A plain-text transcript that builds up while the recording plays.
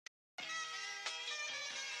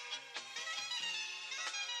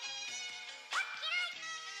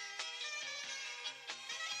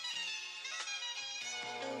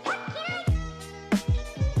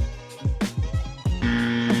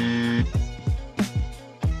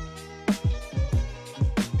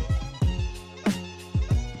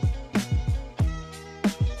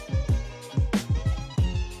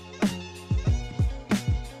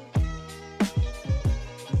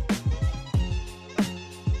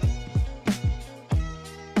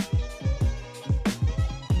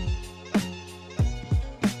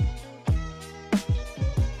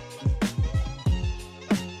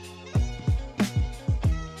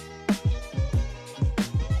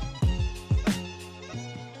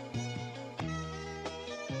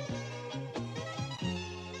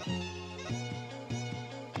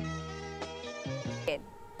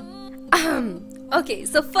Okay,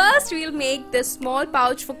 so first we'll make this small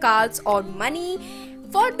pouch for cards or money.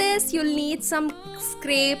 For this you'll need some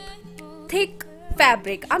scrape thick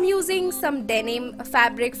fabric. I'm using some denim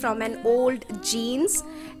fabric from an old jeans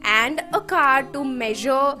and a card to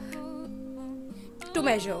measure,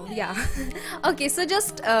 yeah. Okay, so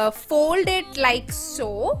just fold it like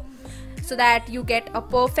so that you get a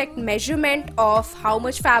perfect measurement of how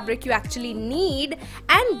much fabric you actually need,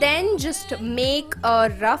 and then just make a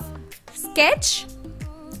rough sketch.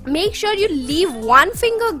 Make sure you leave 1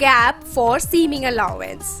 finger gap for seaming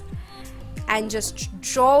allowance and just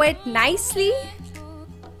draw it nicely.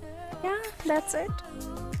 Yeah, that's it.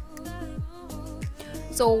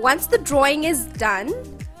 So once the drawing is done,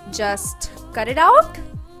 just cut it out.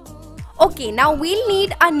 Okay, now we'll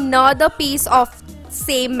need another piece of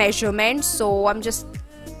same measurement, so I'm just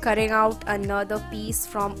cutting out another piece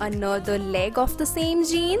from another leg of the same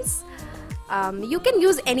jeans. You can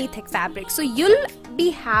use any thick fabric, so you'll be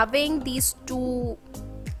having these 2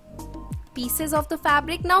 pieces of the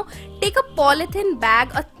fabric. Now take a polythene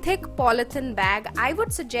bag, a thick polythene bag. I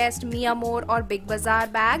would suggest Mia More or Big Bazaar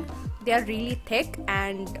bag. They are really thick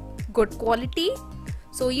and good quality.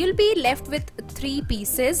 So you'll be left with 3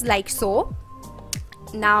 pieces like so.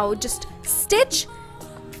 Now just stitch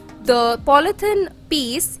the polythene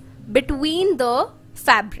piece between the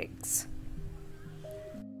fabrics.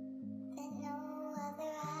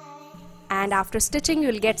 And after stitching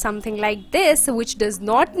you'll get something like this, which does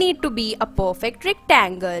not need to be a perfect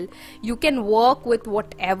rectangle. You can work with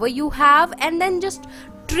whatever you have and then just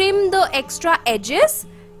trim the extra edges.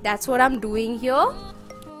 That's what I'm doing here.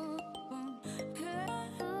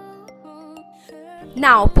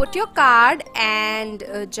 Now put your card and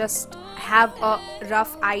just have a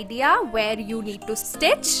rough idea where you need to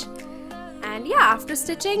stitch, and yeah, after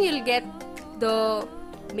stitching you'll get the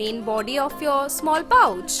main body of your small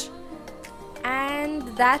pouch, and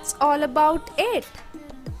that's all about it.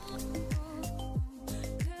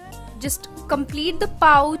 Just complete the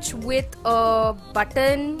pouch with a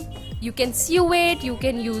button. You can sew it, you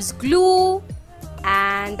can use glue,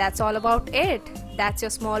 and that's all about it. That's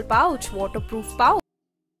your small pouch, waterproof pouch.